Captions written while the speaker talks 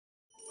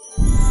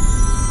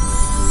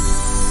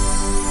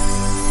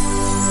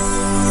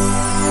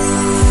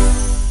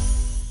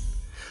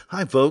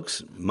Hi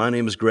folks, my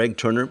name is Greg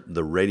Turner,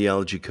 the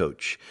Radiology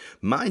Coach.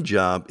 My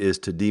job is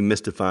to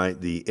demystify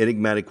the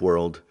enigmatic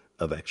world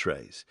of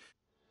x-rays.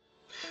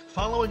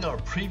 Following our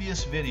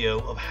previous video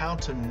of how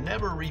to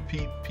never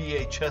repeat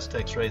PA chest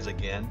x-rays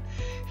again,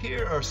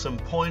 here are some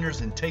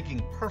pointers in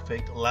taking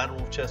perfect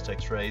lateral chest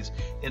x-rays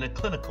in a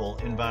clinical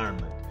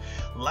environment.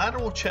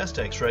 Lateral chest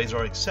x-rays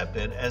are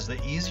accepted as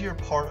the easier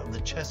part of the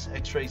chest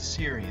x-ray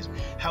series.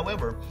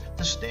 However,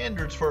 the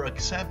standards for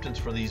acceptance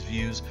for these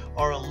views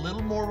are a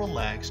little more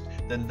relaxed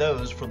than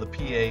those for the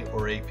PA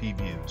or AP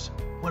views.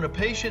 When a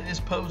patient is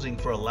posing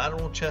for a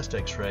lateral chest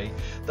x-ray,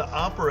 the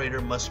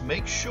operator must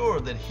make sure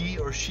that he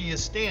or she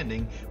is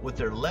standing with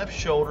their left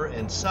shoulder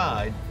and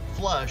side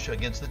flush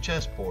against the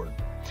chest board.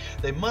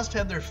 They must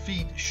have their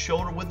feet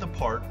shoulder width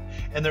apart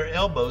and their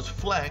elbows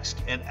flexed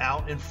and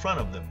out in front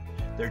of them.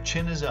 Their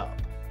chin is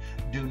up.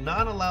 Do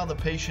not allow the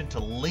patient to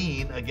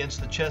lean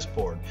against the chest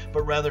board,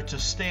 but rather to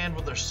stand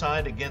with their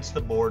side against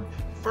the board,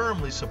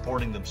 firmly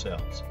supporting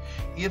themselves.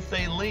 If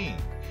they lean,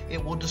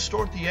 it will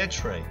distort the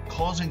x-ray,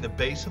 causing the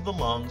base of the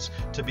lungs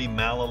to be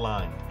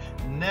malaligned.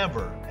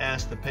 Never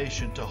ask the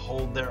patient to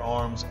hold their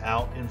arms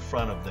out in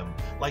front of them,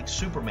 like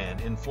Superman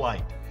in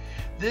flight.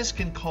 This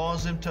can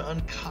cause them to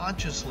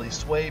unconsciously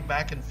sway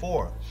back and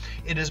forth.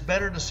 It is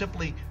better to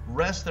simply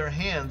rest their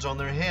hands on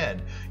their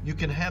head. You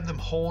can have them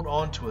hold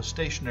onto a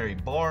stationary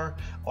bar,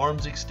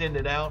 arms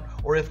extended out,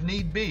 or if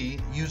need be,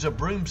 use a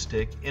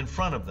broomstick in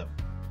front of them.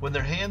 When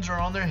their hands are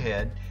on their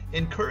head,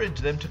 encourage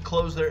them to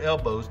close their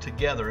elbows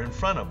together in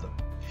front of them.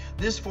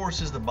 This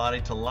forces the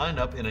body to line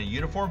up in a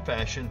uniform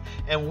fashion,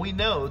 and we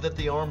know that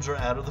the arms are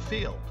out of the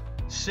field.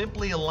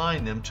 Simply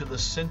align them to the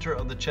center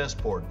of the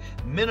chest board,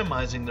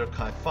 minimizing their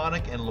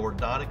kyphotic and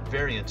lordotic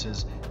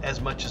variances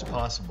as much as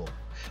possible.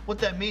 What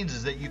that means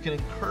is that you can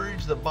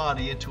encourage the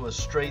body into a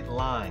straight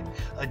line,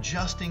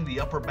 adjusting the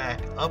upper back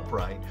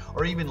upright,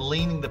 or even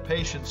leaning the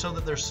patient so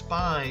that their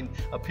spine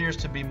appears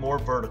to be more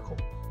vertical.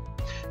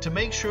 To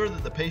make sure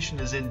that the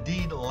patient is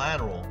indeed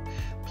lateral,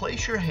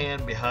 place your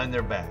hand behind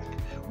their back.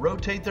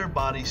 Rotate their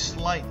body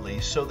slightly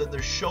so that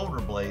their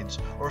shoulder blades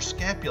or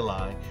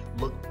scapulae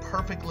look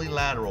perfectly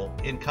lateral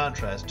in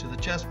contrast to the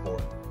chest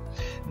board.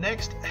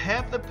 Next,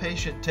 have the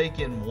patient take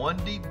in one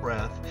deep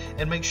breath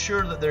and make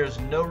sure that there is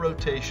no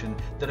rotation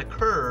that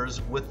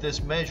occurs with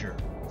this measure.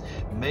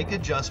 Make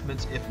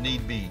adjustments if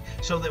need be,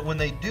 so that when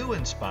they do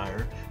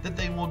inspire, that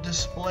they will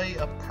display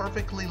a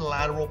perfectly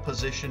lateral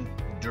position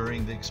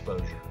during the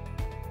exposure.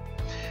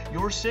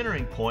 Your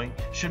centering point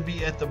should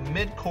be at the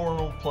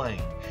mid-coronal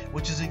plane,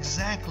 which is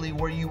exactly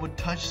where you would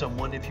touch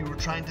someone if you were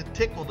trying to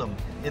tickle them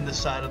in the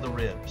side of the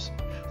ribs.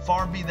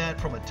 Far be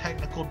that from a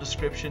technical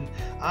description,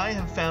 I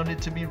have found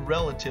it to be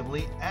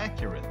relatively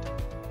accurate.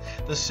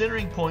 The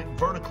centering point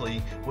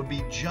vertically would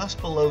be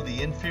just below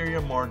the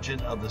inferior margin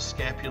of the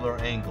scapular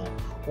angle,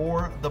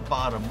 or the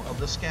bottom of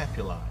the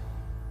scapulae.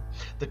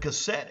 The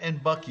cassette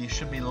and bucky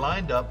should be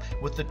lined up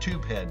with the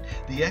tube head.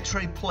 The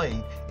x-ray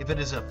plate, if it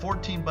is a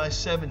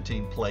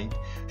 14x17 plate,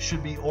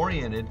 should be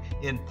oriented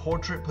in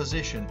portrait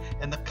position,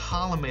 and the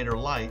collimator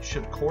light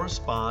should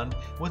correspond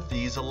with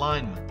these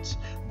alignments.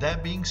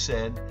 That being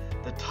said,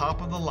 the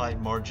top of the light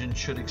margin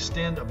should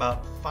extend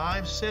about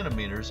 5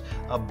 centimeters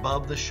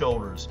above the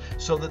shoulders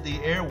so that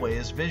the airway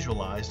is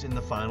visualized in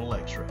the final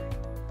x-ray.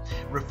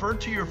 Refer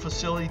to your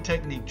facility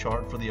technique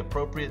chart for the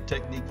appropriate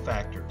technique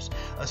factors.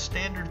 A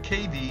standard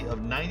KV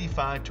of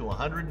 95 to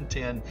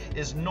 110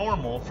 is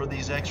normal for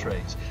these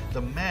x-rays.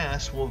 The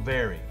mass will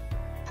vary.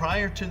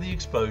 Prior to the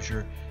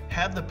exposure,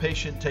 have the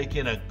patient take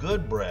in a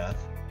good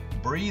breath,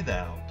 breathe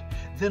out,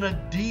 then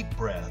a deep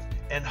breath,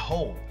 and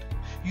hold.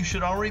 You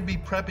should already be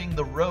prepping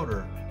the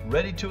rotor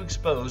ready to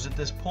expose at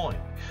this point.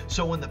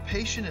 So when the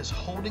patient is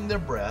holding their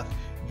breath,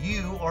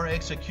 you are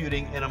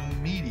executing an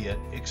immediate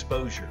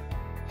exposure.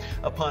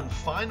 Upon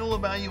final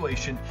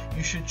evaluation,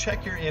 you should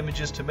check your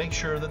images to make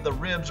sure that the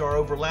ribs are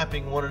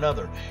overlapping one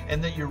another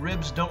and that your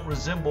ribs don't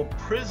resemble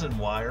prison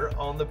wire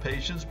on the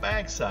patient's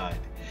backside.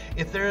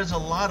 If there is a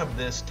lot of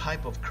this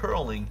type of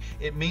curling,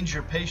 it means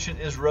your patient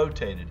is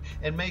rotated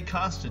and may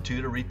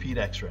constitute a repeat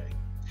x-ray.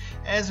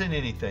 As in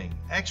anything,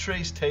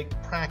 x-rays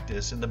take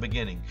practice in the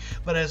beginning,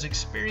 but as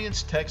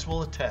experienced techs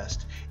will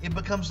attest, it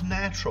becomes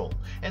natural,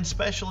 and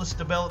specialists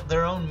develop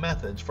their own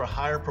methods for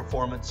higher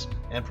performance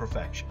and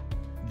perfection.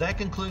 That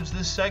concludes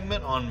this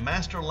segment on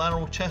Master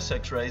Lateral Chest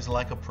X-rays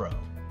like a pro.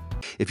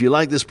 If you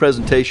like this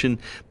presentation,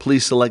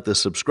 please select the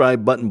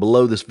subscribe button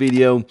below this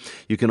video.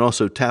 You can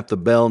also tap the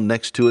bell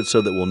next to it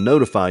so that we'll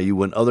notify you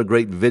when other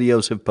great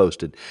videos have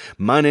posted.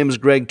 My name is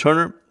Greg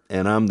Turner,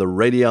 and I'm the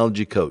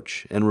Radiology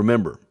Coach. And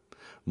remember,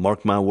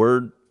 mark my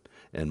word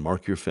and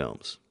mark your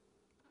films.